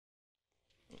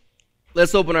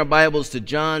Let's open our Bibles to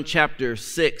John chapter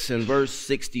 6 and verse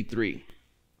 63.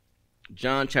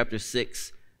 John chapter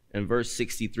 6 and verse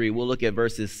 63. We'll look at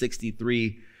verses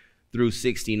 63 through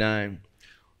 69.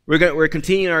 We're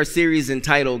continuing our series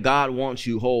entitled, God Wants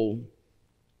You Whole.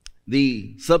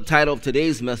 The subtitle of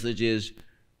today's message is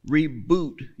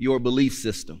Reboot Your Belief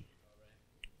System.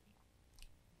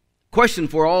 Question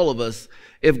for all of us,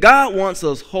 if God wants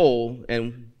us whole,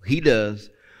 and He does,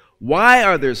 why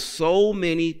are there so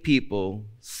many people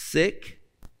sick,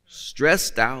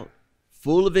 stressed out,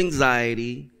 full of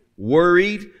anxiety,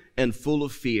 worried, and full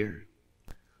of fear?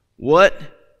 What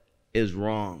is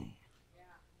wrong?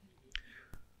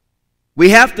 We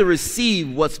have to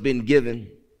receive what's been given.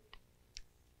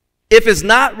 If it's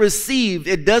not received,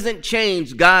 it doesn't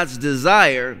change God's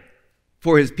desire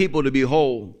for His people to be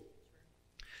whole.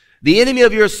 The enemy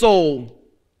of your soul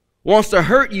wants to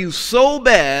hurt you so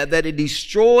bad that it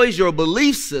destroys your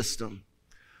belief system.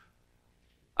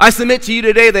 I submit to you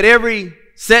today that every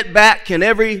setback and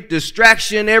every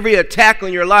distraction, every attack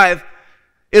on your life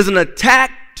is an attack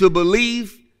to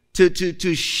believe,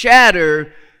 to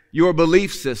shatter your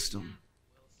belief system.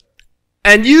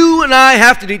 And you and I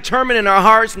have to determine in our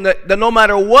hearts that no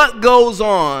matter what goes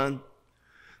on,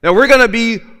 that we're going to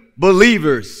be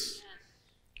believers.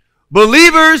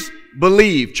 Believers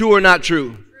believe, true or not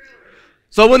true.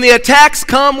 So when the attacks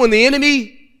come, when the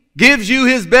enemy gives you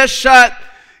his best shot,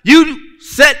 you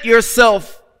set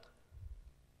yourself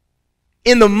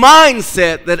in the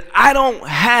mindset that I don't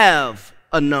have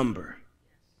a number.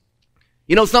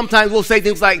 You know, sometimes we'll say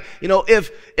things like, you know,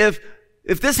 if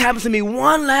this happens to me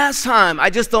one last time, I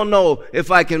just don't know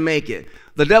if I can make it.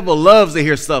 The devil loves to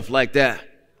hear stuff like that.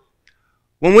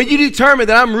 When you determine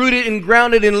that I'm rooted and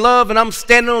grounded in love and I'm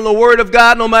standing on the word of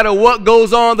God no matter what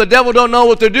goes on, the devil don't know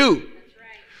what to do.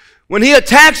 When he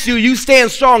attacks you, you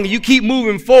stand strong and you keep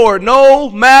moving forward no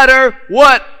matter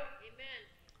what. Amen.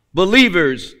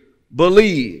 Believers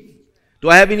believe. Do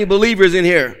I have any believers in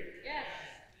here? Yes.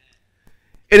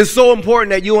 It is so important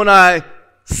that you and I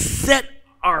set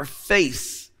our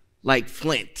face like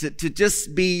flint, to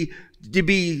just be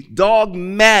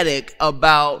dogmatic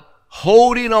about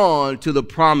holding on to the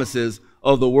promises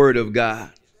of the Word of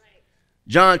God.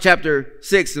 John chapter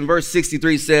 6 and verse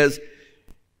 63 says,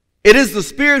 it is the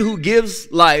Spirit who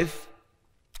gives life.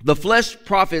 The flesh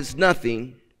profits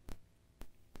nothing.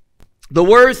 The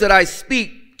words that I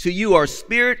speak to you are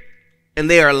spirit and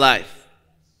they are life.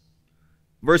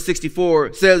 Verse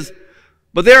 64 says,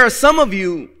 but there are some of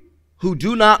you who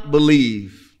do not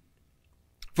believe.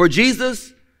 For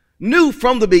Jesus knew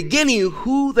from the beginning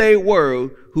who they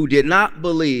were who did not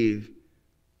believe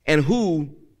and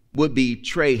who would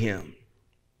betray him.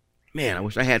 Man, I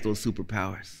wish I had those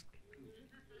superpowers.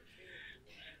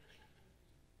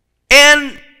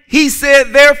 And he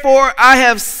said, therefore, I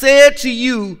have said to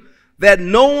you that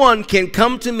no one can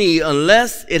come to me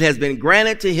unless it has been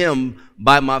granted to him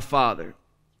by my Father.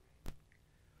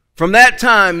 From that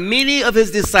time, many of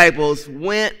his disciples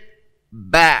went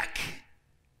back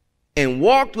and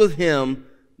walked with him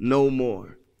no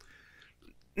more.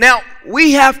 Now,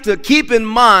 we have to keep in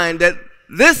mind that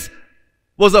this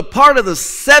was a part of the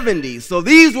 70s. So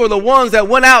these were the ones that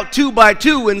went out 2 by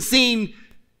 2 and seen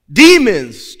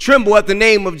demons tremble at the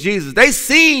name of Jesus. They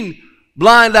seen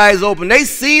blind eyes open. They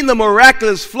seen the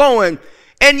miraculous flowing.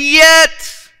 And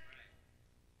yet,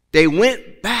 they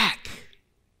went back.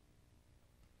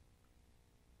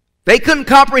 They couldn't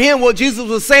comprehend what Jesus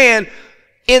was saying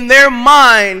in their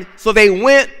mind, so they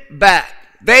went back.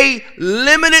 They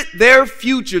limited their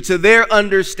future to their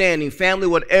understanding. Family,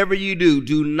 whatever you do,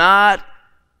 do not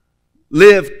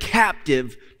live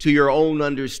captive to your own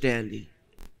understanding.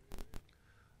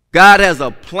 God has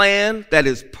a plan that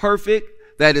is perfect,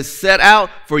 that is set out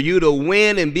for you to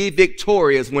win and be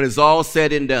victorious when it's all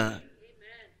said and done. Amen.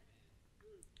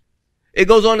 It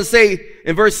goes on to say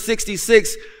in verse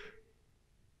 66,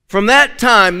 from that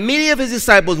time, many of his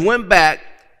disciples went back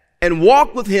and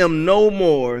walked with him no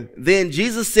more. Then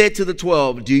Jesus said to the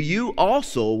 12, do you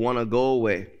also want to go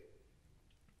away?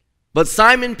 But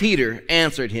Simon Peter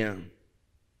answered him,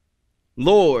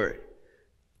 Lord,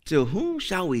 to whom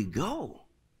shall we go?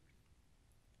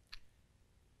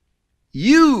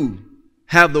 You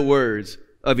have the words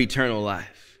of eternal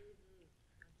life.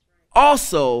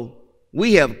 Also,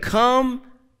 we have come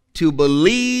to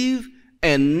believe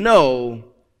and know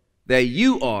that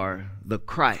you are the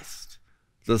Christ,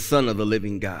 the Son of the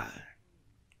living God.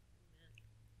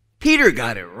 Peter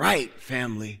got it right,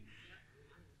 family.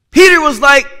 Peter was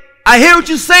like, I hear what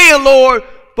you're saying, Lord,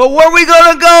 but where are we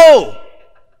going to go?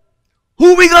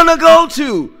 Who are we going to go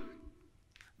to?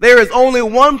 There is only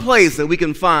one place that we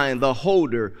can find the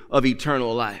holder of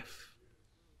eternal life.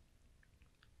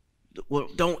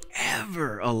 Don't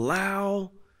ever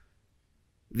allow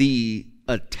the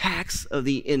attacks of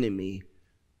the enemy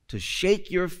to shake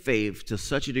your faith to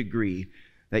such a degree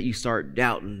that you start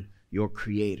doubting your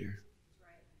Creator,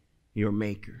 your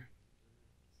Maker.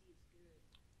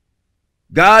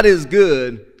 God is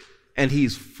good, and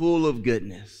He's full of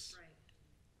goodness.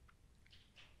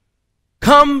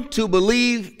 Come to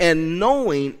believe and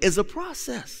knowing is a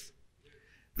process.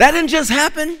 That didn't just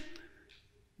happen.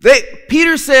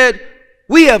 Peter said,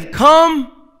 we have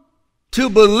come to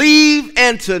believe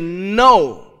and to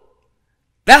know.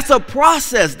 That's a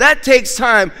process. That takes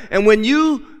time. And when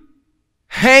you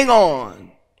hang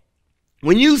on,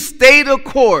 when you stay the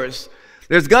course,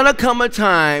 there's going to come a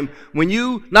time when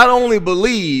you not only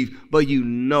believe, but you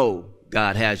know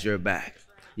God has your back.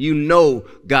 You know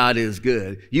God is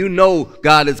good. You know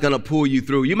God is going to pull you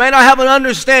through. You may not have an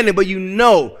understanding, but you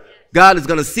know God is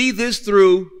going to see this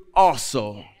through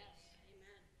also.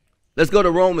 Let's go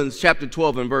to Romans chapter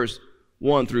 12 and verse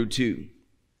 1 through 2.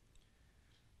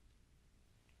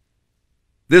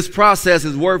 This process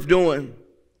is worth doing.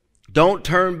 Don't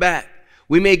turn back.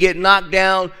 We may get knocked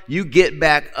down. You get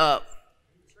back up.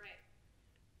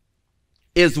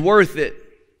 It's worth it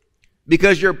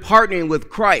because you're partnering with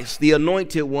Christ, the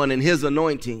anointed one, and His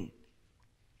anointing.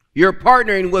 You're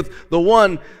partnering with the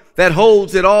one that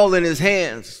holds it all in His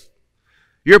hands.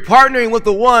 You're partnering with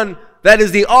the one that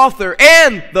is the author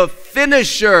and the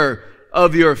finisher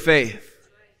of your faith.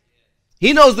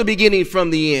 He knows the beginning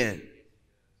from the end.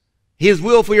 His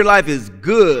will for your life is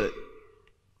good.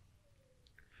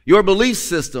 Your belief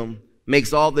system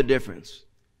makes all the difference.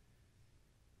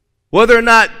 Whether or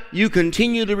not you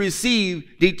continue to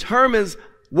receive determines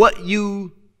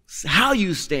how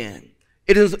you stand.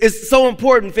 It's so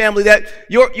important, family, that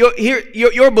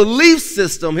your belief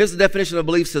system, here's the definition of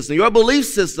belief system. Your belief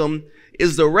system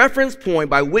is the reference point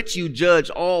by which you judge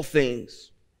all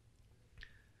things.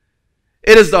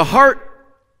 It is the heart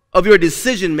of your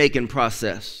decision-making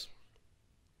process.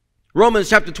 Romans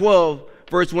chapter 12,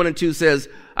 verse 1 and 2 says,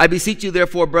 I beseech you,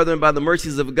 therefore, brethren, by the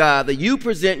mercies of God, that you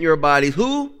present your bodies.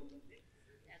 Who?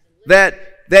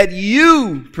 That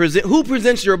you present. Who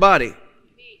presents your body?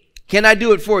 Can I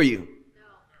do it for you?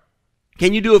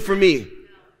 Can you do it for me?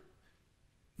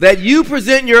 That you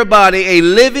present your body a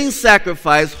living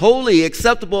sacrifice, holy,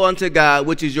 acceptable unto God,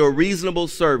 which is your reasonable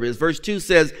service. Verse 2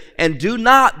 says, and do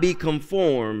not be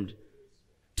conformed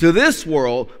to this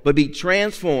world, but be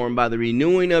transformed by the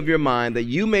renewing of your mind, that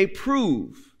you may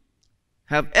prove,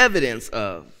 have evidence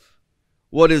of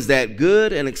what is that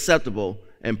good and acceptable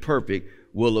and perfect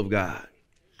will of God.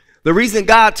 The reason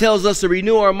God tells us to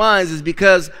renew our minds is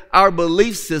because our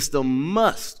belief system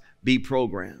must be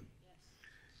programmed.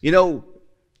 You know,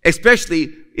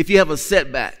 especially if you have a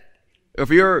setback.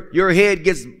 If your head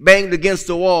gets banged against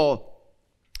the wall,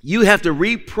 you have to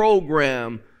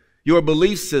reprogram your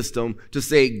belief system to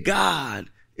say God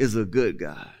is a good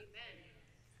God.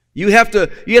 You have to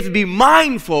be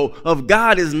mindful of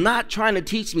God is not trying to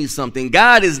teach me something.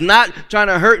 God is not trying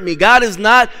to hurt me. God is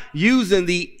not using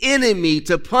the enemy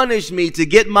to punish me to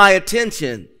get my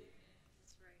attention.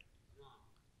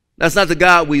 That's not the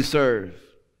God we serve.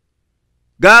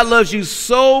 God loves you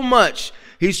so much,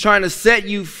 He's trying to set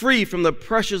you free from the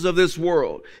pressures of this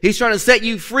world. He's trying to set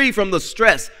you free from the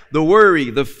stress, the worry,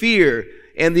 the fear,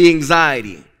 and the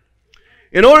anxiety.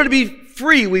 In order to be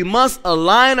free, we must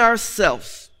align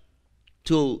ourselves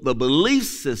to the belief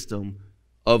system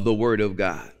of the Word of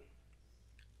God.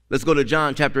 Let's go to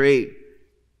John chapter 8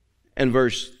 and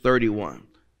verse 31.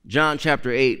 John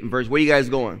chapter 8 and verse, where are you guys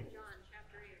going?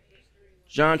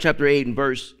 John chapter 8 and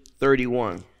verse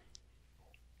 31.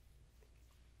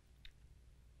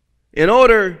 In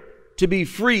order to be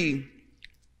free,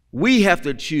 we have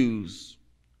to choose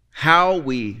how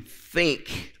we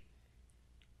think.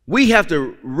 We have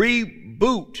to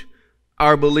reboot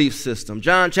our belief system.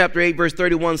 John chapter 8 verse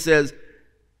 31 says,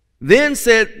 then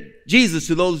said Jesus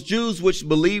to those Jews which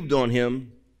believed on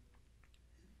Him,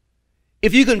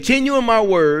 if you continue in my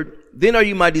word, then are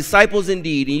you my disciples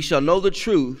indeed, and you shall know the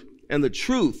truth, and the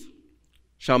truth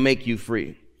shall make you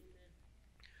free.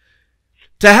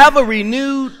 To have a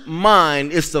renewed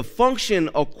mind is to function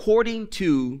according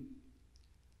to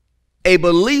a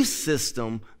belief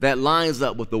system that lines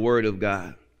up with the Word of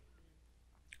God.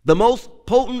 The most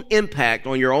potent impact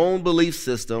on your own belief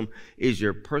system is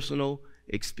your personal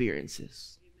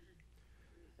experiences.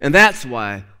 And that's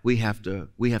why we have to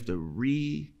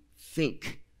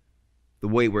rethink the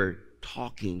way we're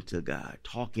talking to God,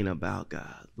 talking about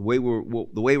God, the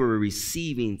way we're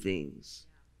receiving things.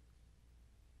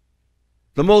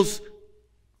 The most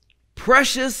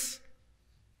precious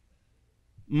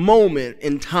moment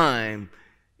in time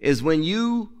is when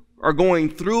you are going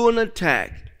through an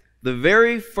attack, the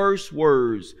very first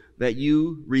words that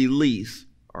you release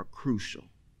are crucial.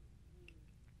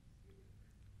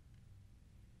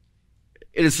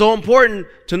 It is so important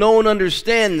to know and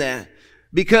understand that,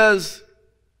 because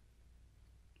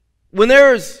when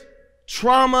there's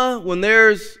trauma, when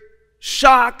there's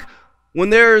shock, when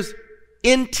there's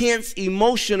intense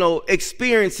emotional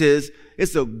experiences,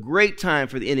 it's a great time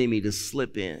for the enemy to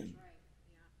slip in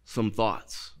some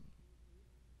thoughts,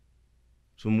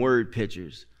 some word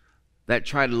pictures that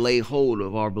try to lay hold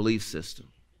of our belief system.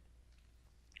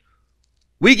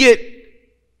 We get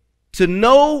to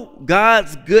know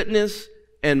God's goodness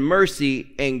and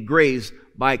mercy and grace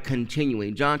by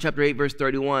continuing. John chapter 8, verse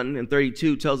 31 and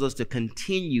 32 tells us to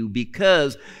continue,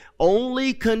 because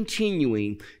only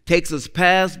continuing takes us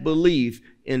past belief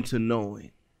into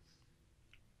knowing.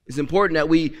 It's important that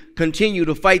we continue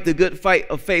to fight the good fight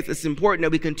of faith. It's important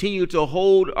that we continue to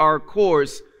hold our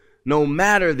course no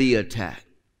matter the attack.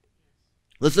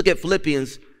 Let's look at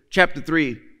Philippians chapter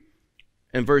 3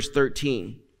 and verse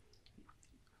 13.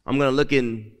 I'm going to look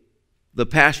in the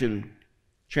Passion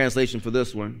Translation for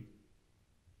this one.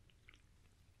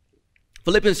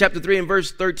 Philippians chapter 3 and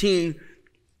verse 13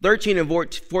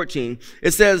 and 14.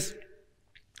 It says,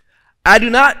 I do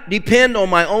not depend on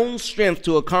my own strength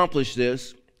to accomplish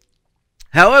this.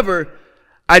 However,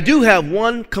 I do have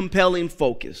one compelling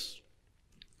focus.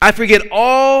 I forget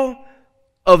all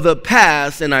of the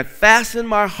past and I fasten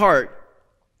my heart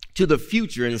to the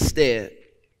future instead.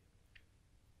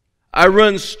 I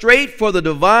run straight for the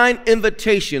divine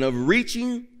invitation of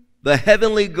reaching the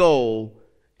heavenly goal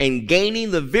and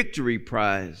gaining the victory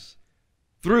prize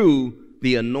through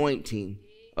the anointing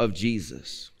of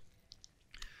Jesus.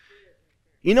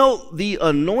 You know, the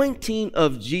anointing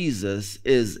of Jesus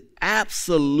is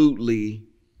absolutely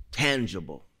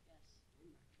tangible.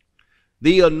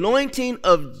 The anointing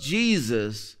of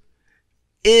Jesus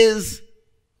is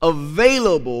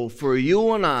available for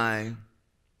you and I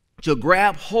to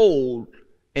grab hold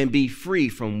and be free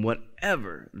from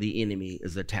whatever the enemy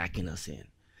is attacking us in.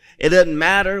 It doesn't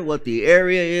matter what the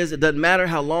area is. It doesn't matter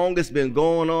how long it's been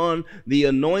going on. The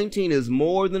anointing is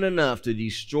more than enough to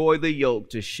destroy the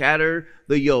yoke, to shatter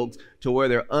the yokes to where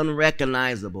they're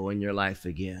unrecognizable in your life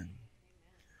again.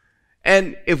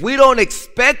 And if we don't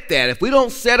expect that, if we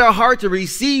don't set our heart to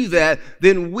receive that,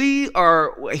 then we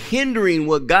are hindering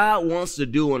what God wants to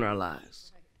do in our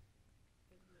lives.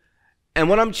 And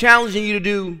what I'm challenging you to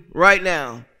do right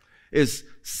now is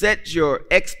set your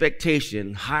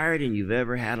expectation higher than you've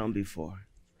ever had them before.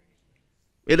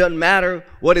 It doesn't matter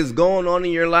what is going on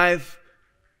in your life.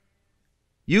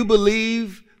 You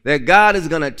believe that God is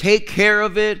going to take care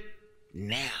of it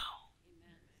now.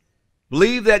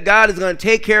 Believe that God is going to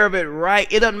take care of it right.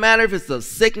 It doesn't matter if it's a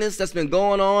sickness that's been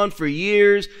going on for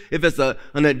years, if it's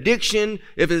an addiction,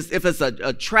 if it's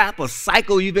a trap, a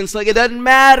cycle you've been stuck. It doesn't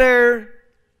matter.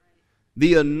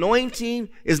 The anointing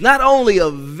is not only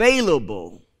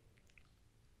available,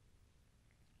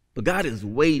 but God is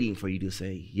waiting for you to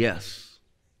say, yes,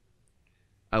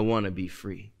 I want to be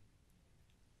free.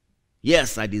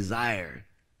 Yes, I desire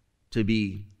to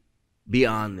be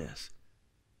beyond this.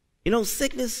 You know,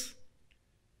 sickness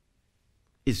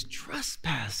is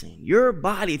trespassing. Your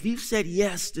body, if you've said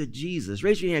yes to Jesus,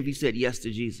 raise your hand if you said yes to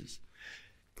Jesus.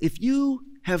 If you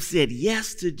have said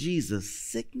yes to Jesus,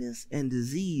 sickness and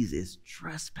disease is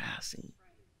trespassing.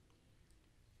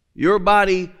 Your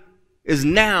body is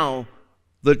now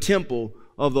the temple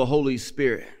of the Holy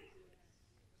Spirit.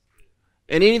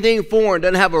 And anything foreign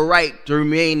doesn't have a right to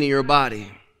remain in your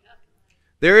body.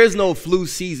 There is no flu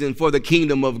season for the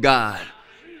kingdom of God.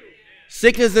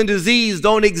 Sickness and disease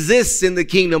don't exist in the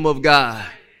kingdom of God.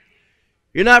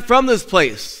 You're not from this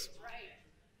place.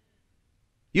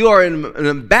 You are an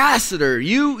ambassador.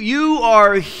 You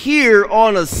are here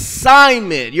on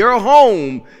assignment. Your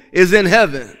home is in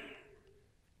heaven.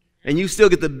 And you still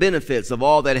get the benefits of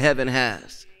all that heaven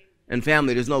has. And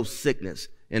family, there's no sickness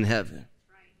in heaven.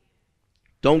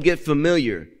 Don't get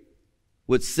familiar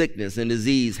with sickness and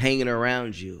disease hanging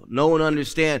around you. Know and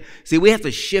understand. See, we have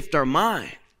to shift our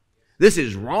mind. This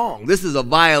is wrong. This is a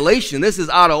violation. This is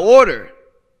out of order.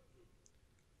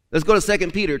 Let's go to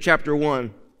 2 Peter chapter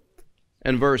 1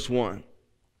 and verse 1.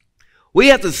 We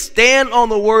have to stand on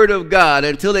the word of God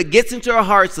until it gets into our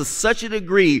hearts to such a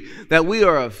degree that we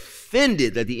are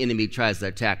offended that the enemy tries to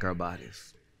attack our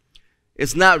bodies.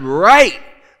 It's not right.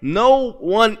 No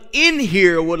one in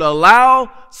here would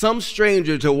allow some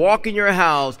stranger to walk in your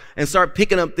house and start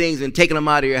picking up things and taking them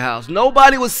out of your house.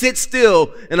 Nobody would sit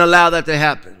still and allow that to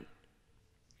happen.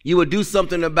 You would do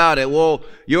something about it. Well,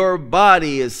 your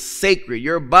body is sacred.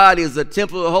 Your body is a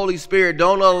temple of the Holy Spirit.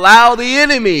 Don't allow the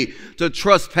enemy to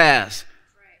trespass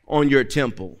on your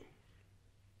temple.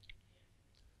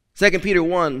 2 Peter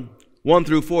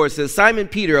 1:1-4 says, Simon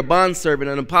Peter, a bondservant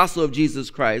and apostle of Jesus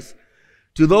Christ,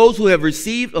 to those who have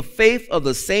received a faith of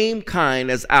the same kind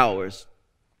as ours,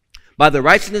 by the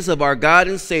righteousness of our God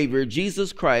and Savior,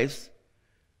 Jesus Christ,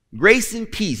 grace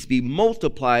and peace be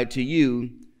multiplied to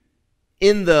you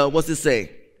in the, what's it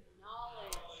say?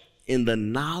 Knowledge. In the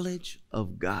knowledge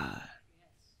of God.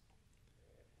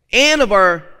 And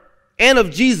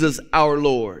of Jesus our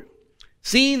Lord,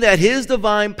 seeing that his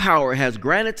divine power has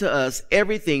granted to us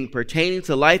everything pertaining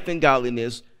to life and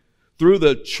godliness through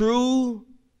the true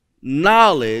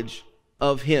knowledge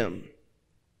of him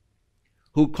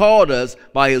who called us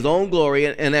by his own glory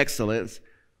and excellence.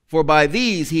 For by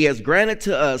these he has granted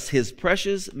to us his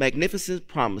precious, magnificent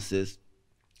promises,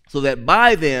 so that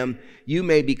by them you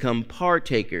may become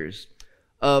partakers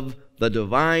of the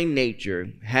divine nature,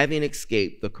 having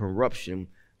escaped the corruption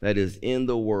that is in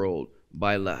the world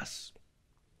by lust.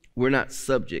 We're not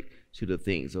subject to the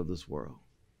things of this world.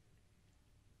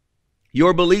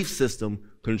 Your belief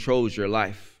system controls your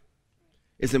life.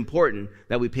 It's important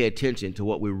that we pay attention to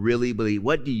what we really believe.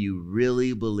 What do you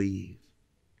really believe?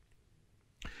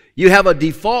 You have a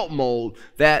default mode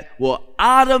that will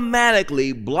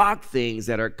automatically block things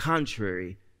that are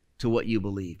contrary to what you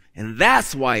believe. And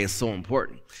that's why it's so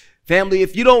important. Family,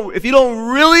 if you don't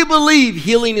really believe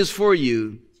healing is for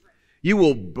you, you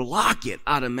will block it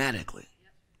automatically.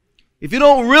 If you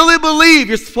don't really believe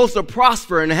you're supposed to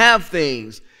prosper and have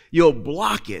things, you'll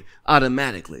block it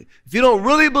automatically. If you don't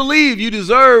really believe you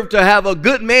deserve to have a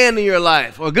good man in your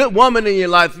life or a good woman in your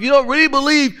life, if you don't really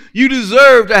believe you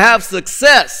deserve to have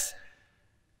success,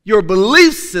 your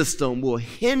belief system will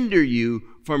hinder you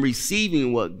from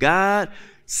receiving what God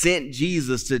sent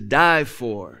Jesus to die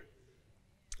for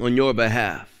on your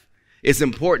behalf. It's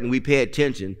important we pay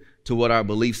attention to what our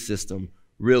belief system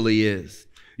really is.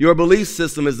 Your belief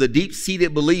system is the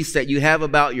deep-seated beliefs that you have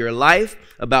about your life,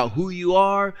 about who you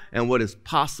are, and what is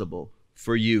possible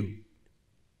for you.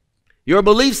 Your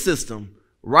belief system,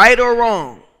 right or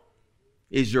wrong,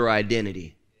 is your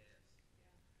identity.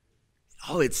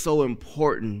 Oh, it's so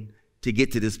important to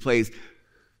get to this place.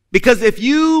 Because if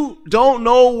you don't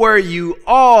know where you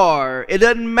are, it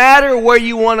doesn't matter where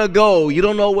you want to go. You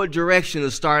don't know what direction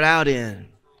to start out in.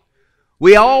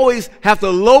 We always have to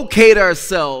locate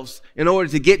ourselves in order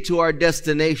to get to our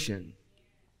destination.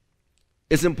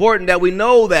 It's important that we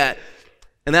know that,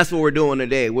 and that's what we're doing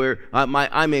today.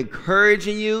 I'm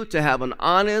encouraging you to have an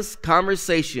honest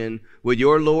conversation with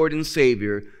your Lord and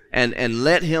Savior and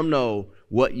let him know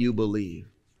what you believe.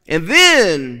 And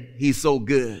then he's so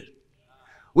good.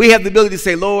 We have the ability to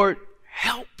say, Lord,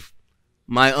 help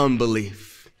my unbelief.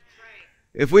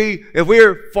 If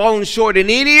we're falling short in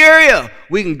any area,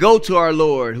 we can go to our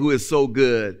Lord who is so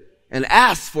good and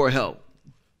ask for help.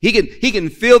 He can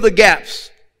fill the gaps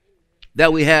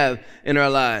that we have in our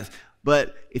lives.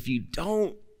 But if you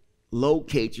don't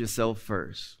locate yourself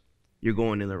first, you're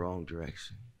going in the wrong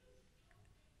direction.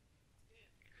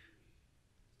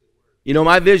 You know,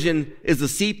 my vision is to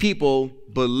see people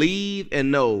believe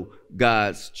and know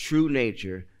God's true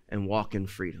nature and walk in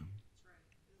freedom.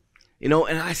 You know,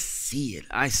 and I see it.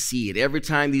 I see it. Every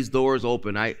time these doors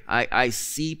open, I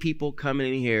see people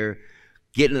coming in here,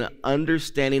 getting an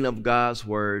understanding of God's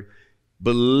word,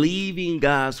 believing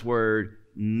God's word,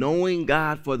 knowing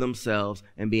God for themselves,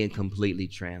 and being completely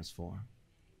transformed.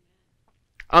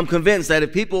 I'm convinced that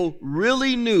if people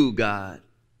really knew God,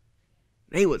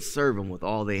 they would serve him with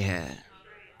all they had.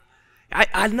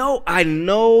 I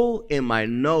know in my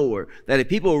knower that if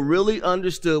people really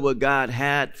understood what God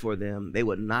had for them, they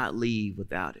would not leave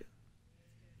without it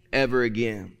ever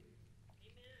again.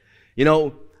 You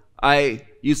know, I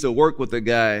used to work with a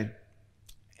guy,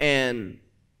 and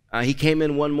he came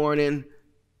in one morning,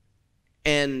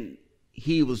 and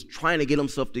he was trying to get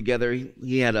himself together.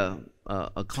 He had a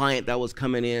client that was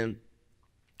coming in,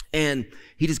 and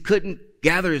he just couldn't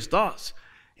gather his thoughts.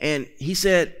 And he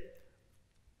said,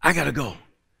 I got to go.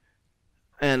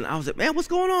 And I was like, man, what's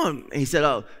going on? And he said,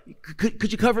 oh,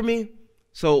 could you cover me?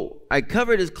 So I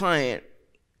covered his client,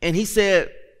 and he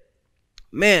said,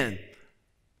 man,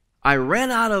 I ran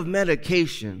out of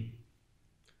medication,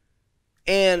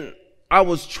 and I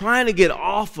was trying to get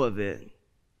off of it,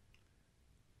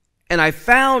 and I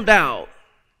found out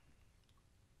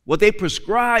what they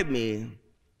prescribed me,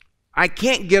 I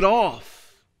can't get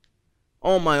off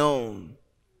on my own.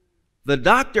 The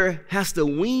doctor has to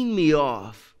wean me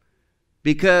off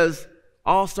because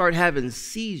I'll start having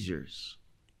seizures.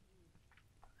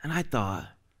 And I thought,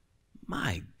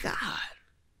 My God.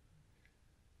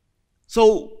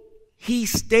 So he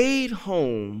stayed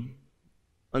home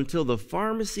until the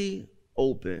pharmacy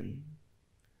opened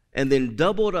and then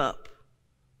doubled up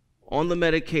on the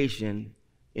medication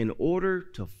in order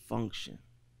to function.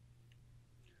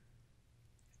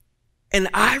 And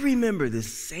I remember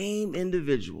this same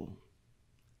individual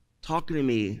talking to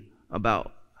me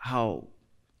about how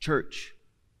church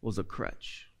was a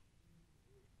crutch.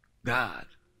 God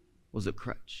was a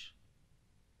crutch.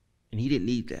 And he didn't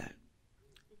need that.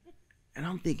 And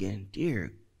I'm thinking,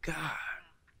 dear God,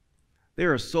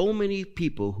 there are so many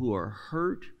people who are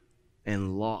hurt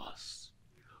and lost,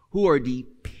 who are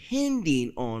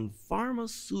depending on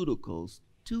pharmaceuticals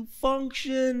to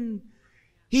function.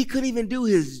 He couldn't even do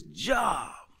his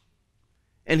job.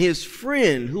 And his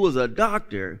friend, who was a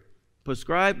doctor,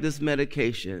 prescribed this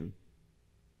medication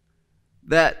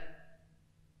that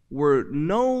were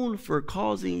known for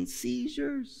causing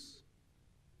seizures.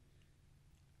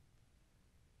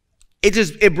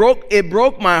 It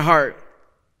broke my heart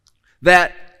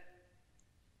that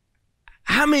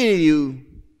how many of you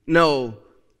know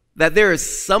that there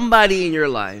is somebody in your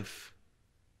life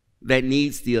that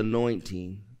needs the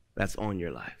anointing that's on your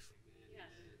life?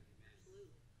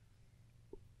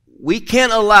 We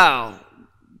can't allow.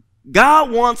 God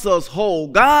wants us whole.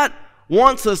 God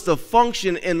wants us to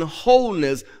function in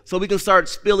wholeness so we can start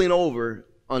spilling over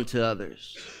onto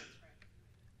others.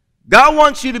 God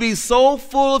wants you to be so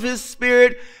full of his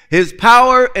spirit, his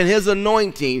power, and his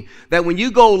anointing that when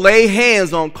you go lay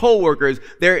hands on coworkers,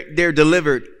 they're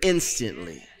delivered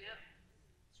instantly.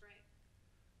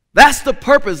 That's the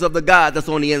purpose of the God that's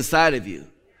on the inside of you.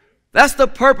 That's the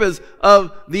purpose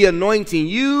of the anointing.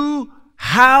 You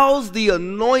house the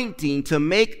anointing to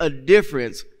make a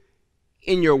difference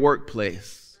in your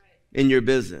workplace, in your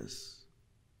business,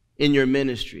 in your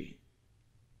ministry.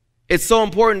 It's so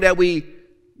important that we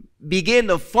begin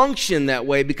to function that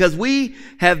way because we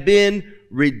have been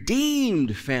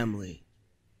redeemed, family,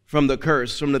 from the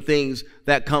curse, from the things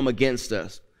that come against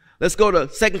us. Let's go to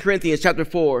 2 Corinthians chapter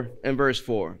 4 and verse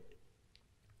 4.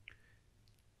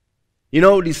 You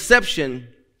know,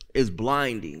 deception is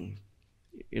blinding.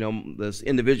 You know, this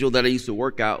individual that I used to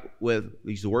work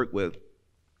with,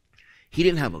 he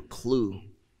didn't have a clue.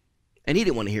 And he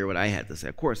didn't want to hear what I had to say.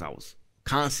 Of course, I was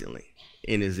constantly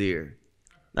in his ear.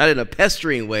 Not in a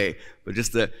pestering way, but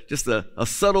just a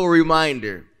subtle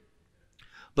reminder.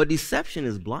 But deception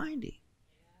is blinding.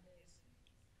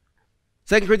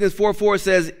 2 Corinthians 4:4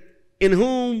 says, in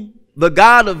whom the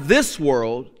God of this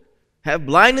world have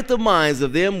blinded the minds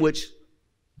of them which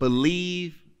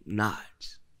believe not.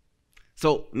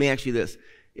 So let me ask you this.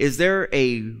 Is there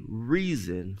a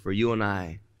reason for you and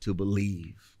I to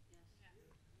believe?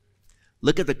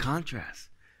 Look at the contrast.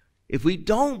 If we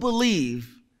don't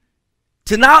believe,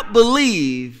 to not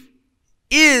believe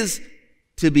is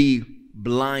to be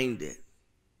blinded.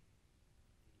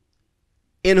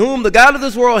 In whom the God of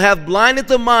this world hath blinded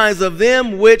the minds of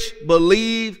them which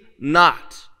believe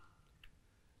not,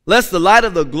 lest the light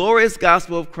of the glorious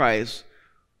gospel of Christ,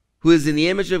 who is in the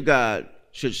image of God,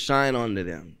 should shine unto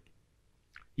them.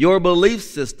 Your belief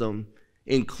system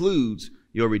includes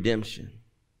your redemption.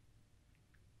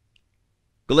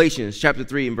 Galatians chapter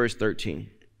 3 and verse 13.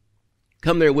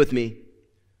 Come there with me.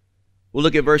 We'll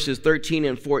look at verses 13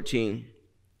 and 14.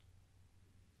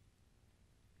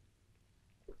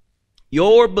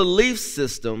 Your belief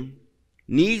system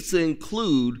needs to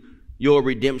include your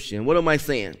redemption. What am I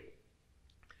saying?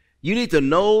 You need to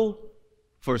know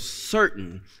for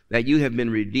certain that you have been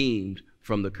redeemed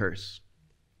from the curse.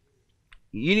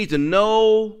 You need to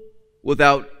know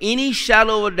without any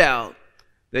shadow of a doubt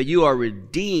that you are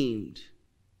redeemed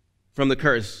from the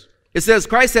curse. It says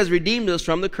Christ has redeemed us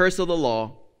from the curse of the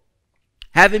law,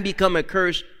 having become a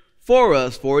curse for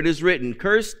us, for it is written,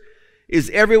 cursed is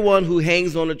everyone who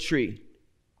hangs on a tree.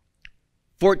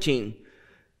 14,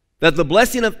 that the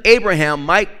blessing of Abraham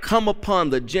might come upon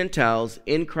the Gentiles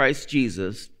in Christ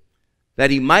Jesus, that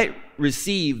he might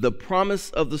receive the promise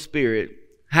of the Spirit.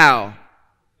 How?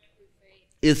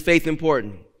 Is faith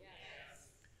important? Yes.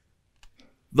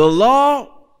 The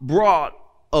law brought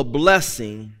a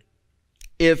blessing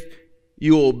if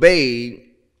you obeyed,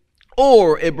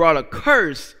 or it brought a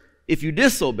curse if you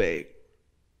disobeyed.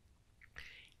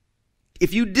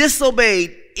 If you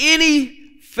disobeyed, any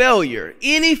failure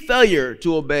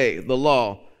to obey the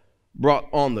law brought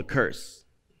on the curse.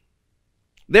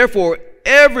 Therefore,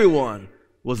 everyone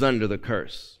was under the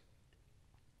curse.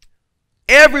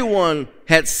 Everyone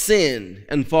had sinned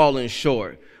and fallen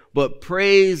short. But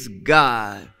praise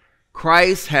God,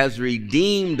 Christ has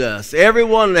redeemed us.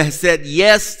 Everyone that said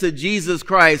yes to Jesus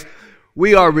Christ,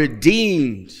 we are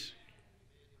redeemed.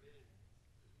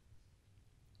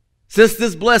 Since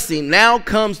this blessing now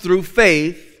comes through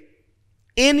faith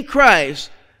in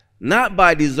Christ, not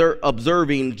by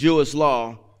observing Jewish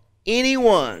law,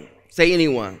 anyone, say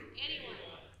anyone,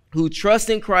 who trusts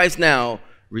in Christ now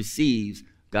receives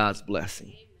God's blessing.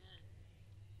 Amen.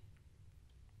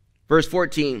 Verse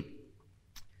 14,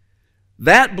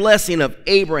 that blessing of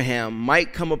Abraham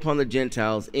might come upon the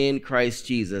Gentiles in Christ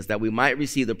Jesus, that we might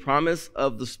receive the promise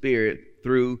of the Spirit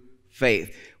through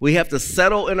faith. We have to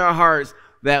settle in our hearts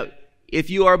that if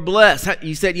you are blessed,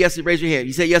 you said yes, raise your hand.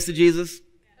 You said yes to Jesus?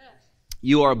 Yes.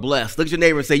 You are blessed. Look at your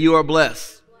neighbor and say, you are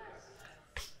blessed.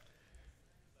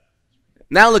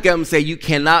 Now look at him and say, you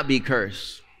cannot be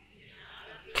cursed.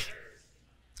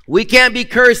 We can't be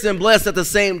cursed and blessed at the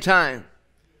same time.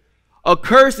 A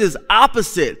curse is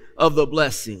opposite of the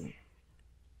blessing.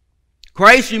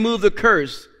 Christ removed the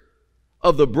curse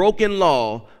of the broken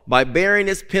law by bearing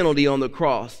its penalty on the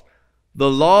cross. The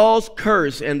law's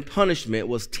curse and punishment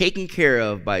was taken care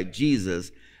of by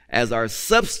Jesus as our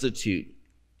substitute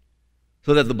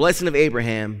so that the blessing of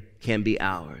Abraham can be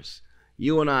ours.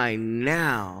 You and I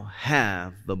now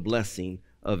have the blessing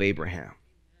of Abraham.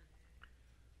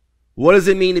 What does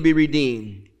it mean to be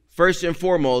redeemed? First and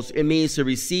foremost, it means to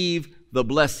receive the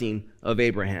blessing of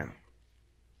Abraham.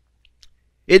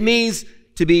 It means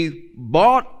to be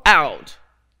bought out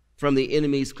from the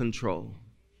enemy's control.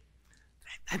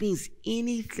 That means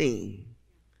anything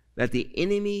that the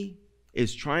enemy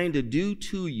is trying to do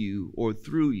to you or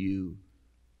through you,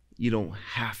 you don't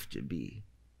have to be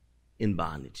in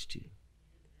bondage to.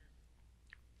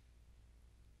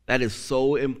 That is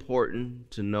so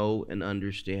important to know and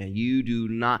understand.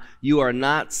 You are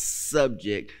not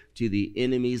subject to the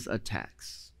enemy's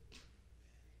attacks.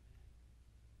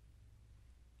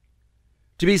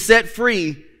 To be set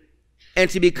free and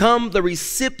to become the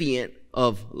recipient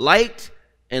of light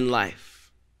and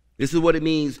life. This is what it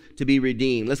means to be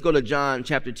redeemed. Let's go to John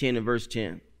chapter 10 and verse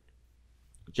 10.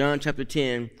 John chapter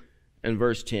 10 and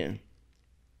verse 10.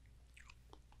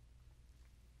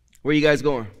 Where are you guys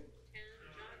going?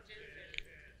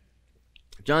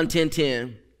 John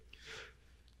 10:10.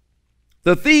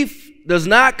 The thief does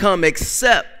not come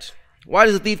except, why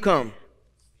does the thief come?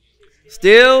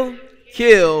 Steal,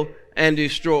 kill, and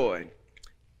destroy.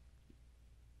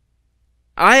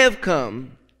 I have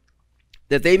come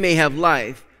that they may have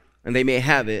life and they may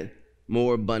have it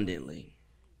more abundantly.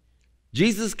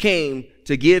 Jesus came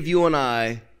to give you and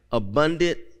I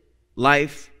abundant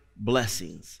life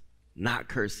blessings, not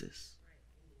curses.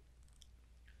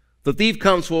 The thief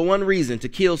comes for one reason, to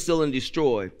kill, steal, and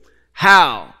destroy.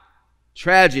 How?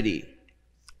 Tragedy,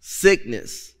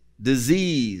 sickness,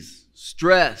 disease,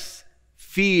 stress,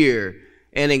 fear,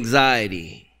 and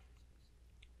anxiety.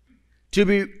 To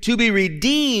be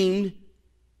redeemed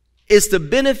is to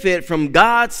benefit from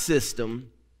God's system.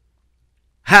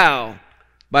 How?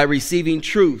 By receiving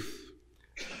truth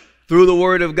through the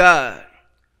Word of God,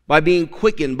 by being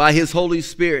quickened by His Holy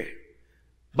Spirit,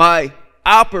 by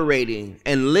operating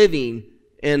and living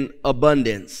in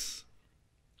abundance.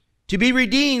 To be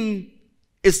redeemed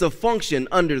is to function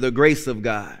under the grace of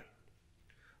God.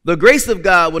 The grace of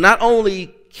God will not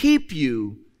only keep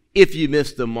you if you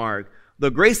miss the mark, the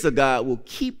grace of God will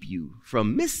keep you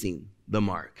from missing the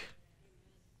mark.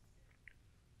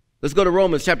 Let's go to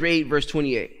Romans chapter 8, verse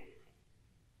 28.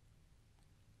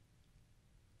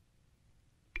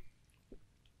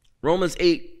 Romans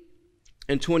 8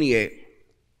 and 28.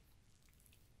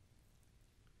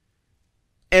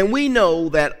 And we know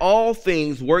that all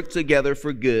things work together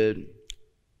for good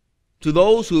to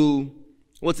those who,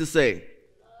 what's it say?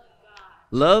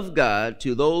 Love God,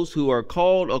 to those who are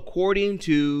called according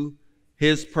to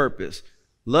His purpose.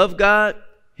 Love God,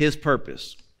 His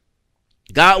purpose.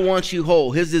 God wants you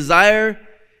whole. His desire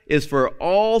is for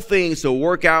all things to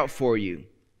work out for you.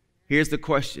 Here's the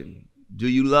question. Do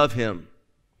you love Him?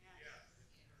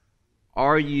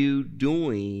 Are you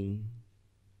doing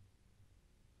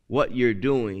what you're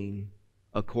doing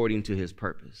according to His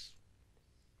purpose?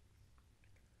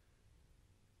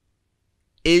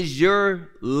 Is your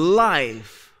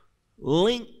life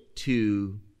linked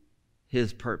to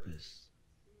His purpose?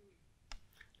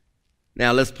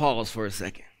 Now let's pause for a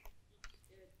second.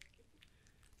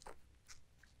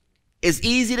 It's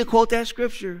easy to quote that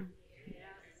scripture.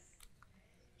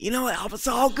 You know what? It's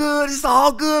all good. It's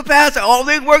all good, Pastor. All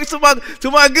things work to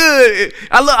my good.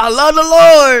 I love the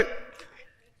Lord.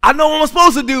 I know what I'm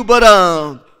supposed to do, but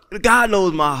God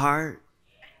knows my heart.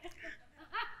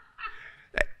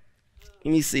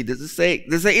 Let me see. Does it say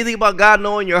anything about God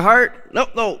knowing your heart?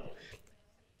 No.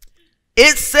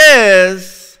 It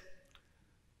says,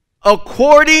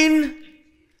 according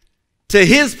to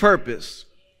His purpose.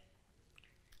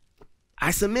 I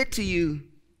submit to you,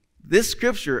 this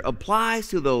scripture applies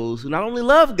to those who not only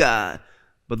love God,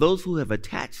 but those who have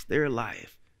attached their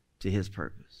life to his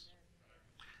purpose.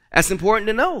 That's important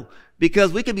to know,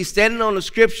 because we could be standing on the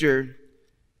scripture,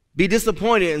 be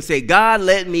disappointed and say, God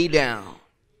let me down.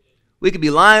 We could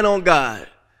be lying on God.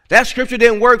 That scripture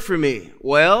didn't work for me.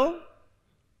 Well,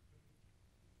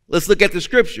 let's look at the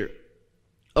scripture.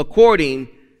 According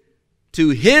to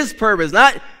his purpose,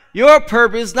 not your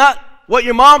purpose, not what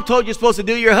your mom told you supposed to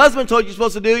do, your husband told you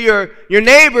supposed to do, your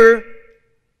neighbor,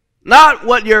 not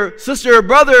what your sister or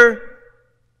brother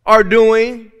are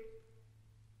doing.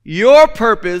 Your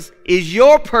purpose is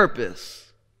your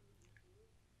purpose.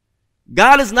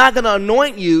 God is not going to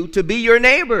anoint you to be your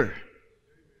neighbor.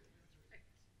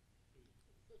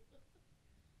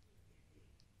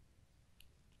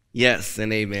 Yes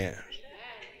and amen.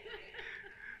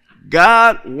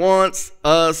 God wants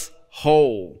us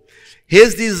whole.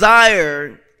 His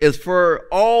desire is for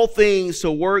all things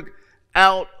to work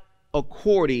out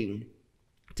according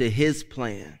to his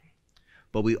plan.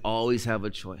 But we always have a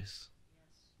choice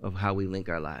of how we link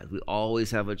our lives. We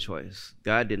always have a choice.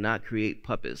 God did not create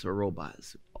puppets or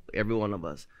robots. Every one of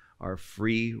us are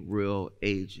free will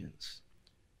agents.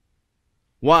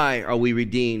 Why are we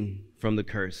redeemed from the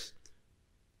curse?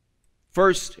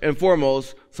 First and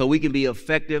foremost, so we can be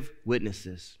effective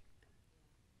witnesses.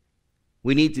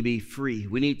 We need to be free.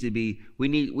 We need to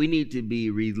be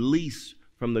released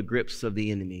from the grips of the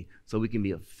enemy so we can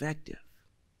be effective.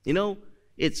 You know,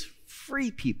 it's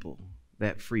free people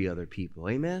that free other people.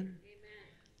 Amen? Amen.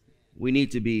 We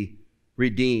need to be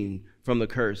redeemed from the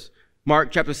curse.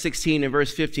 Mark chapter 16 and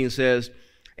verse 15 says,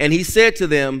 and he said to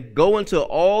them, go into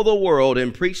all the world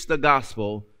and preach the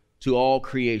gospel to all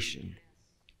creation.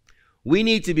 We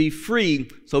need to be free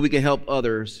so we can help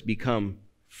others become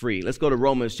free. Let's go to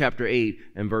Romans chapter 8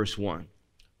 and verse 1.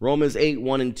 Romans 8,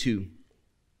 1 and 2.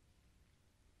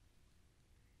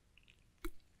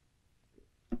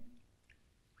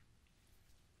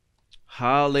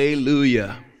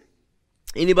 Hallelujah.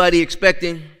 Anybody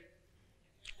expecting?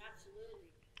 Absolutely.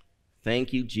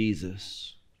 Thank you,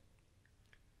 Jesus.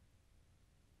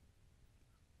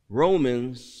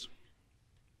 Romans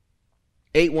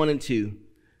 8, 1 and 2.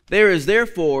 There is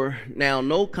therefore now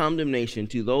no condemnation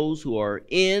to those who are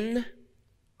in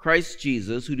Christ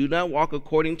Jesus, who do not walk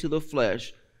according to the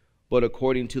flesh, but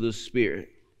according to the Spirit.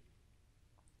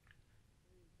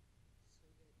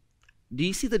 Do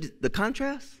you see the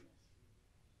contrast?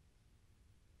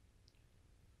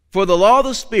 For the law of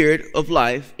the Spirit of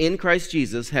life in Christ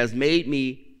Jesus has made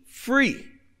me free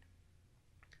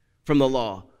from the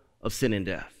law of sin and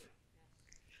death.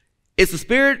 It's the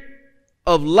Spirit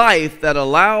of life that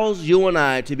allows you and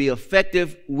I to be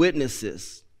effective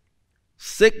witnesses.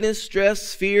 Sickness,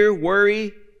 stress, fear,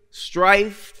 worry,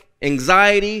 strife,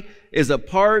 anxiety is a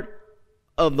part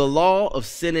of the law of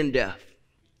sin and death.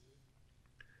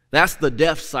 That's the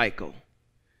death cycle.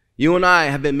 You and I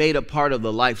have been made a part of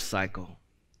the life cycle.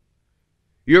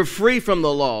 You're free from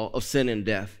the law of sin and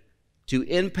death to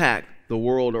impact the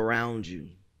world around you.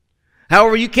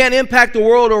 However, you can't impact the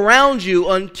world around you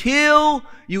until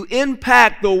you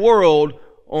impact the world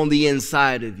on the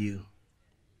inside of you.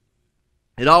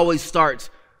 It always starts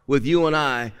with you and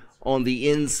I on the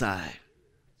inside.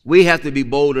 We have to be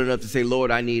bold enough to say,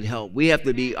 Lord, I need help. We have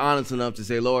to be honest enough to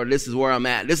say, Lord, this is where I'm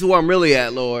at. This is where I'm really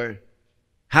at, Lord.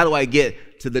 How do I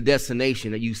get to the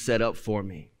destination that you set up for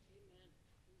me?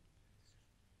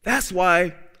 That's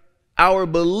why our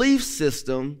belief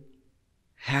system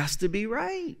has to be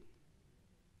right.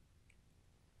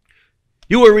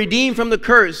 You were redeemed from the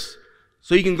curse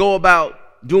so you can go about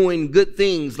doing good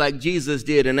things like Jesus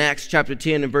did in Acts chapter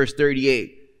 10 and verse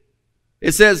 38.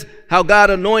 It says how God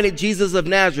anointed Jesus of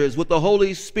Nazareth with the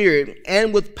Holy Spirit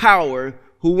and with power,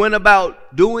 who went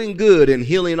about doing good and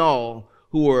healing all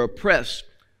who were oppressed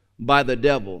by the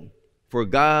devil, for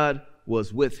God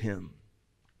was with him.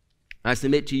 I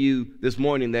submit to you this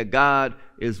morning that God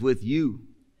is with you.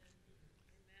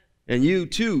 And you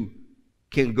too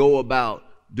can go about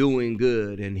doing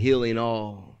good and healing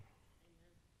all.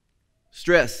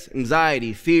 Stress,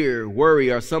 anxiety, fear, worry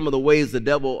are some of the ways the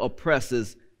devil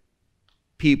oppresses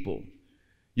people.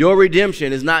 Your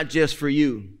redemption is not just for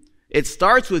you. It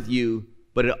starts with you,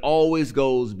 but it always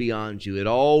goes beyond you. It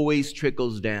always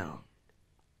trickles down.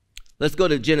 Let's go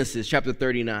to Genesis chapter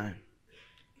 39.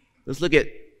 Let's look at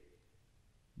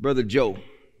Brother Joe.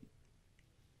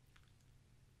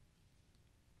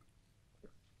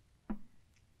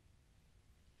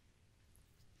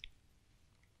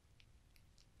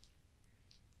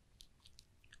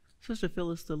 Sister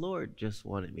Phyllis, the Lord just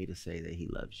wanted me to say that he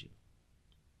loves you.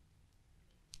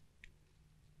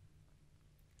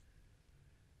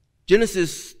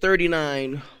 Genesis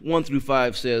 39, 1 through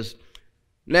 5 says,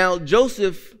 Now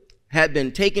Joseph had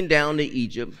been taken down to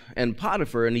Egypt, and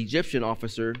Potiphar, an Egyptian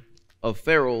officer of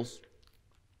Pharaoh,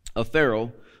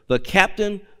 the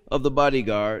captain of the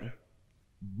bodyguard,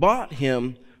 bought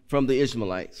him from the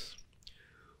Ishmaelites,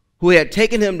 who had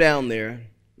taken him down there.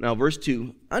 Now, verse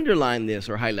 2, underline this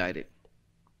or highlight it.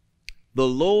 The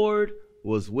Lord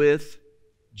was with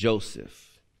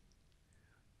Joseph.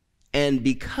 And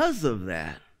because of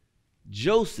that,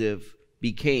 Joseph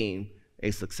became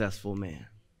a successful man.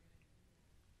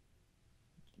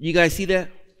 You guys see that?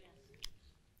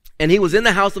 And he was in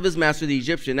the house of his master, the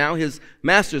Egyptian. Now his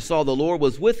master saw the Lord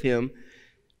was with him.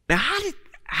 Now,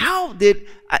 I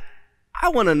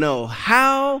want to know,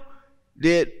 how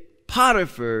did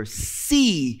Potiphar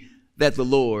see that the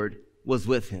Lord was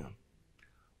with him?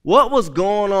 What was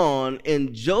going on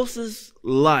in Joseph's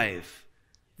life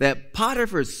that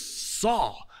Potiphar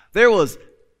saw? There was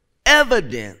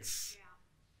evidence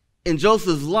in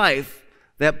Joseph's life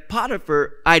that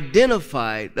Potiphar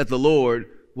identified that the Lord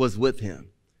was with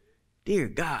him. Dear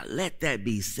God, let that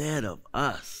be said of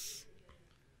us.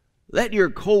 Let your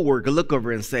coworker look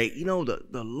over and say, you know,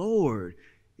 the Lord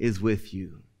is with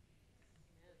you.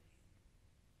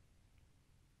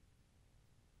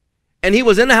 And he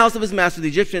was in the house of his master, the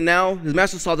Egyptian. Now his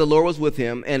master saw the Lord was with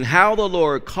him, and how the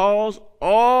Lord caused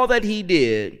all that he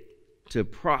did to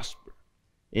prosper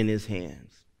in his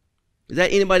hands. Is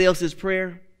that anybody else's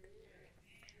prayer?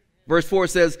 Verse 4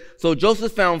 says, So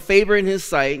Joseph found favor in his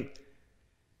sight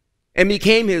and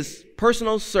became his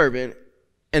personal servant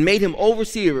and made him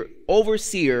overseer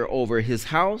over his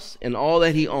house and all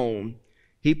that he owned.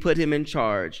 He put him in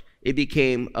charge. It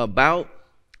became about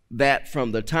that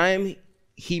from the time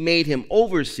he made him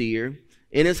overseer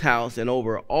in his house and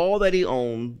over all that he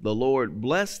owned, the Lord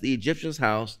blessed the Egyptian's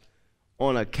house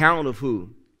on account of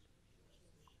who?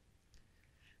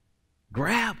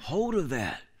 Grab hold of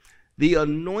that. The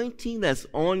anointing that's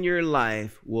on your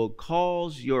life will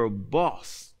cause your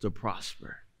boss to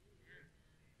prosper,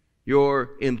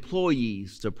 your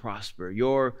employees to prosper,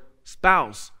 your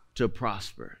spouse to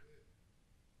prosper.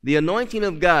 The anointing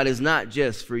of God is not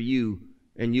just for you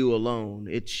and you alone.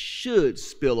 It should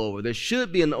spill over. There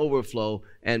should be an overflow,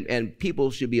 and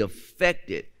people should be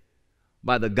affected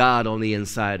by the God on the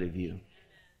inside of you.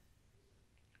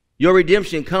 Your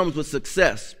redemption comes with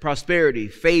success, prosperity,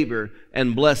 favor,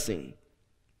 and blessing.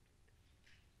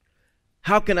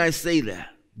 How can I say that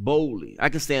boldly? I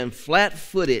can stand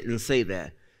flat-footed and say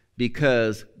that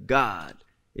because God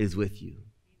is with you.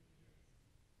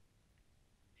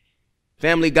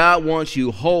 Family, God wants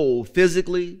you whole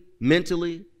physically,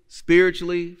 mentally,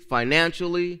 spiritually,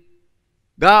 financially.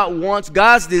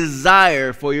 God's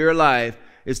desire for your life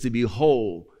is to be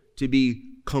whole, to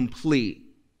be complete.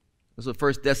 That's what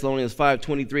 1 Thessalonians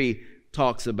 5:23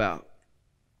 talks about.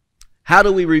 How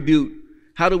do we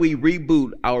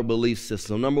reboot our belief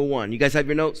system? Number one, you guys have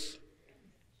your notes?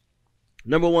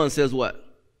 Number one says what?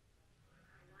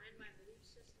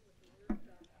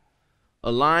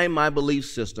 Align my belief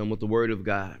system with the Word of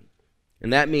God.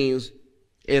 And that means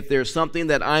if there's something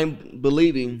that I'm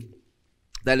believing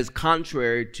that is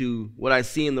contrary to what I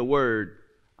see in the Word,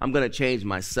 I'm going to change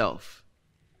myself.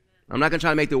 I'm not going to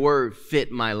try to make the Word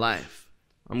fit my life.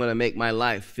 I'm going to make my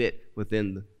life fit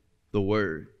within the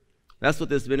Word. That's what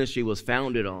this ministry was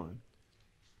founded on.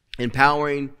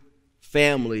 Empowering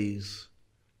families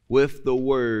with the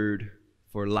Word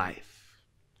for life.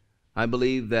 I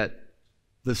believe that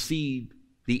the seed,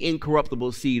 the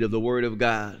incorruptible seed of the Word of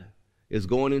God is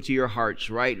going into your hearts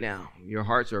right now. Your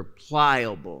hearts are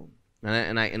pliable.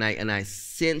 And I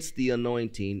sense the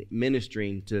anointing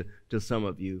ministering to some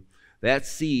of you. That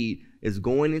seed is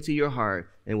going into your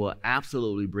heart and will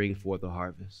absolutely bring forth a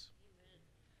harvest.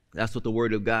 That's what the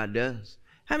Word of God does.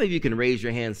 How many of you can raise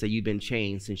your hand and say you've been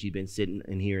changed since you've been sitting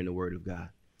and hearing the Word of God?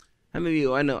 How many of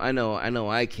you? I know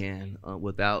I can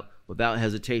without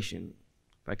hesitation.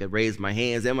 If I could raise my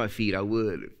hands and my feet, I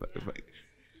would.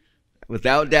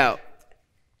 Without doubt,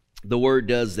 the Word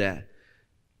does that.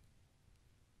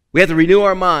 We have to renew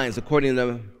our minds according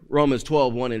to Romans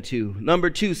 12, 1 and 2.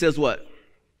 Number 2 says what?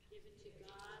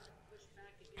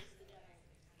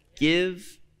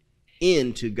 Give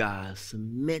in to God.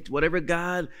 Submit. Whatever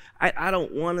God, I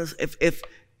don't want to,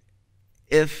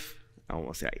 if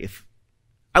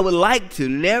I would like to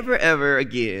never ever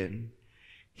again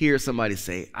hear somebody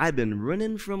say, I've been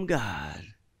running from God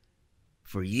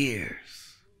for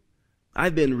years.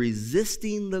 I've been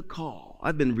resisting the call.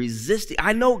 I've been resisting.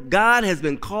 I know God has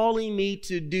been calling me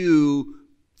to do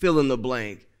fill in the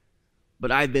blank,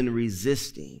 but I've been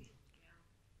resisting.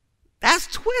 That's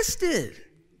twisted.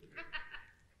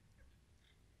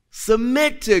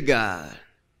 Submit to God.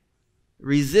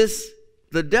 Resist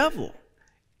the devil.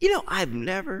 You know, I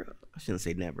shouldn't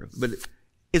say never, but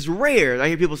it's rare. I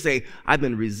hear people say, I've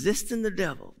been resisting the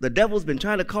devil. The devil's been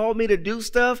trying to call me to do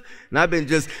stuff, and I've been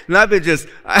just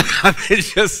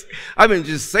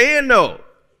saying no.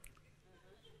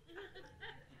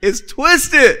 It's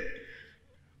twisted.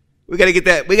 We got to get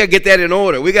that in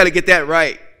order. We got to get that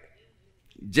right.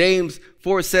 James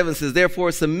 4:7 says,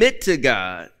 therefore submit to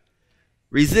God,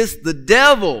 resist the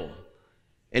devil,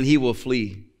 and he will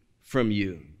flee from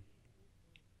you.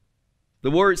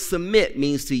 The word submit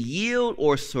means to yield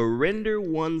or surrender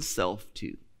oneself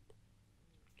to.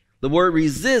 The word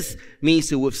resist means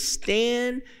to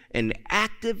withstand and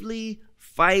actively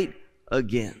fight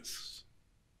against.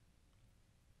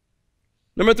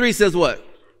 Number 3 says what?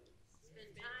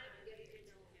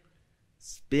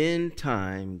 Spend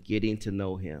time getting to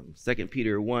know him. 2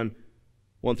 Peter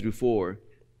 1:1-4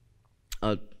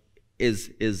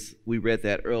 is we read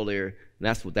that earlier, and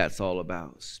that's what that's all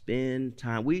about. Spend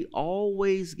time. We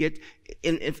always get,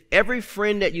 and if every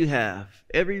friend that you have,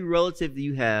 every relative that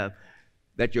you have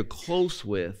that you're close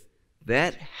with,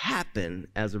 that happened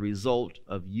as a result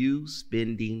of you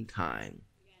spending time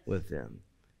with them.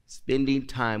 Spending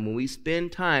time. When we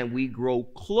spend time, we grow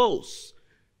close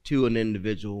to an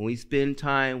individual. When we spend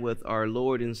time with our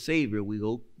Lord and Savior, we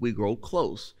grow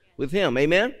close with him.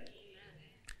 Amen?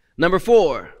 Number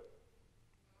 4.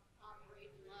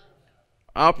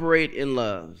 Operate in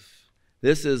love.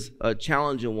 This is a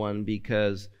challenging one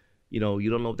because, you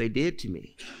don't know what they did to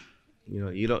me.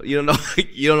 You don't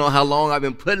know how long I've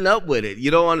been putting up with it.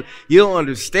 You don't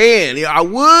understand. I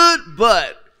would,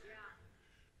 but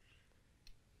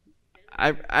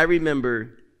I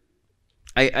remember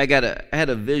I had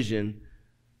a vision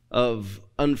of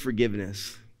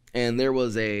unforgiveness, and there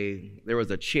was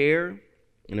a chair,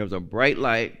 and there was a bright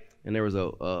light, and there was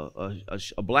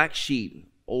a black sheet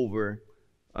over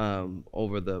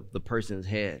the person's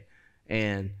head,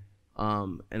 and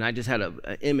I just had an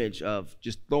image of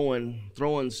just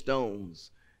throwing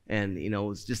stones, and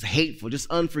it's just hateful, just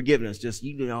unforgiveness, just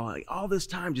like all this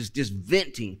time just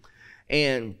venting,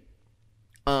 and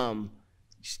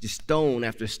just stone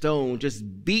after stone,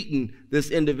 just beating this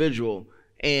individual.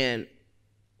 And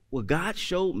what God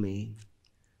showed me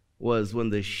was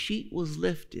when the sheet was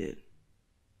lifted,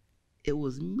 it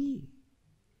was me.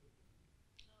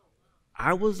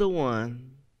 I was the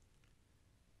one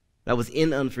that was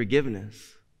in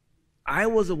unforgiveness. I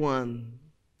was the one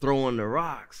throwing the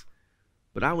rocks,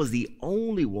 but I was the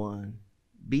only one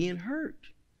being hurt,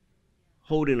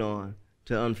 holding on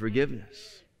to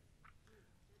unforgiveness.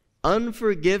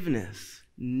 Unforgiveness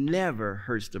never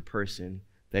hurts the person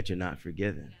that you're not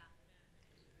forgiving.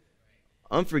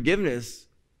 Unforgiveness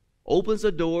opens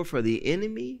a door for the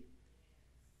enemy,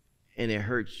 and it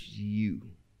hurts you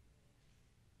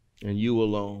and you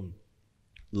alone.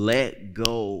 Let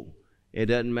go. It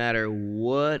doesn't matter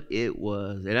what it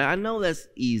was. And I know that's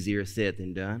easier said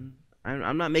than done.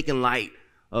 I'm not making light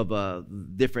of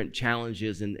different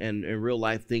challenges and real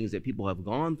life things that people have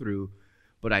gone through,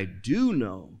 but I do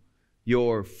know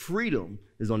your freedom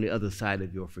is on the other side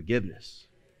of your forgiveness.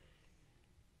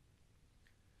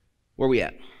 Where we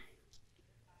at?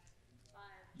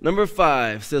 Number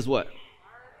 5 says what?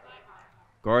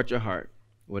 Guard your heart.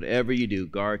 Whatever you do,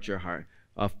 guard your heart.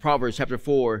 Proverbs chapter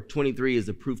 4:23 is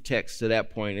the proof text to that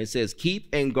point. It says, keep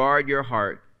and guard your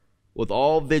heart with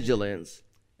all vigilance,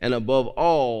 and above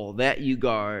all that you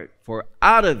guard, for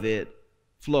out of it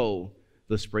flow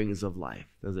the springs of life.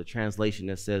 There's a translation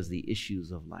that says the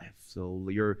issues of life. So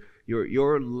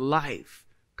your life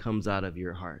comes out of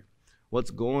your heart.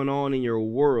 What's going on in your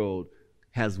world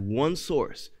has one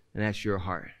source, and that's your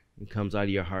heart. It comes out of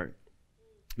your heart.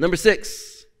 Number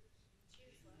 6.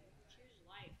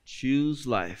 Choose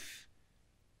life.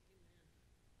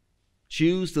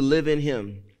 Choose to live in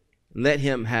him. Let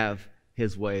him have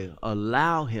his way.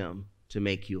 Allow him to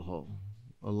make you whole.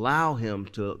 Allow him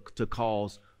to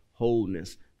cause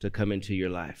wholeness to come into your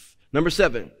life. Number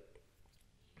 7,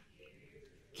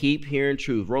 keep hearing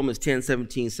truth. Romans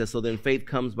 10:17 says, so then faith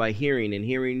comes by hearing, and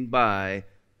hearing by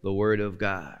the word of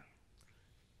God.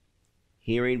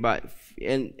 Hearing by,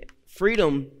 and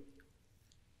freedom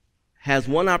has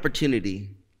one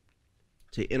opportunity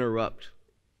to interrupt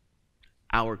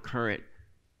our current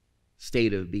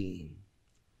state of being,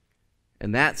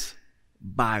 and that's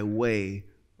by way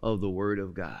of the word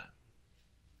of God.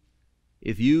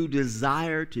 If you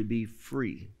desire to be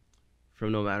free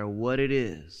from no matter what it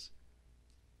is,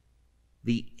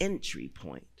 the entry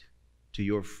point to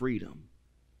your freedom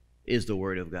is the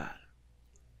Word of God,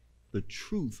 the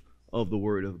truth of the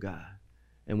Word of God.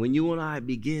 And when you and I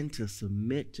begin to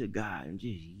submit to God and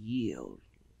just yield,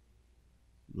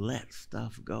 let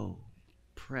stuff go,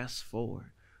 press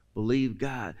forward, believe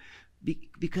God,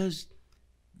 because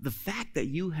the fact that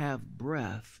you have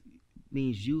breath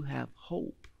means you have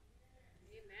hope.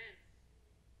 Amen.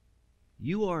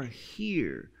 You are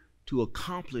here to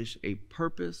accomplish a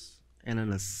purpose and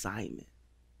an assignment.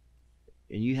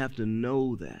 And you have to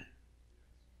know that.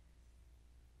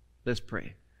 Let's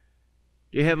pray.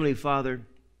 Dear Heavenly Father,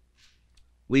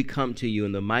 we come to you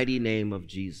in the mighty name of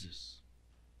Jesus.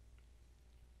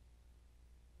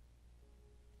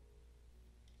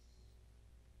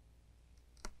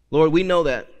 Lord, we know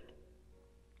that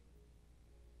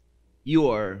you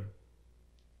are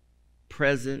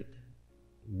present,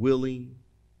 willing,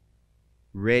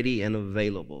 ready, and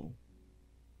available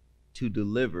to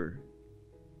deliver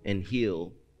and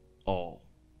heal all.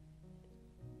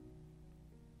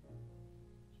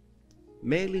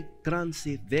 Meli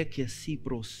gransi vecchia si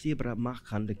prosibra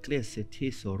macande clese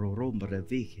tesoro rombra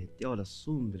vecchia diola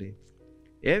sumbre.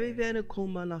 Evi vene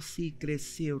come la si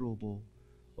crescerobo.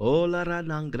 Ola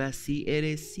ranangrasi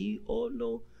ere si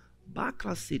olo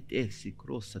baclasit esi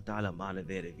crossa dalla mane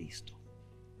vere visto.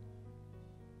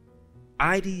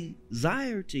 I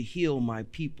desire to heal my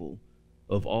people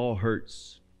of all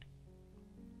hurts.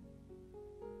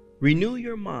 Renew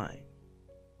your mind.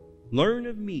 Learn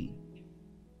of me,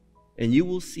 and you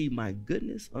will see my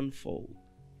goodness unfold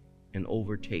and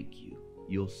overtake you.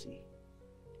 You'll see.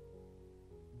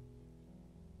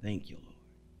 Thank you, Lord.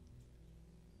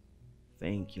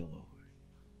 Thank you, Lord.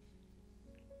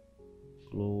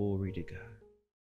 Glory to God.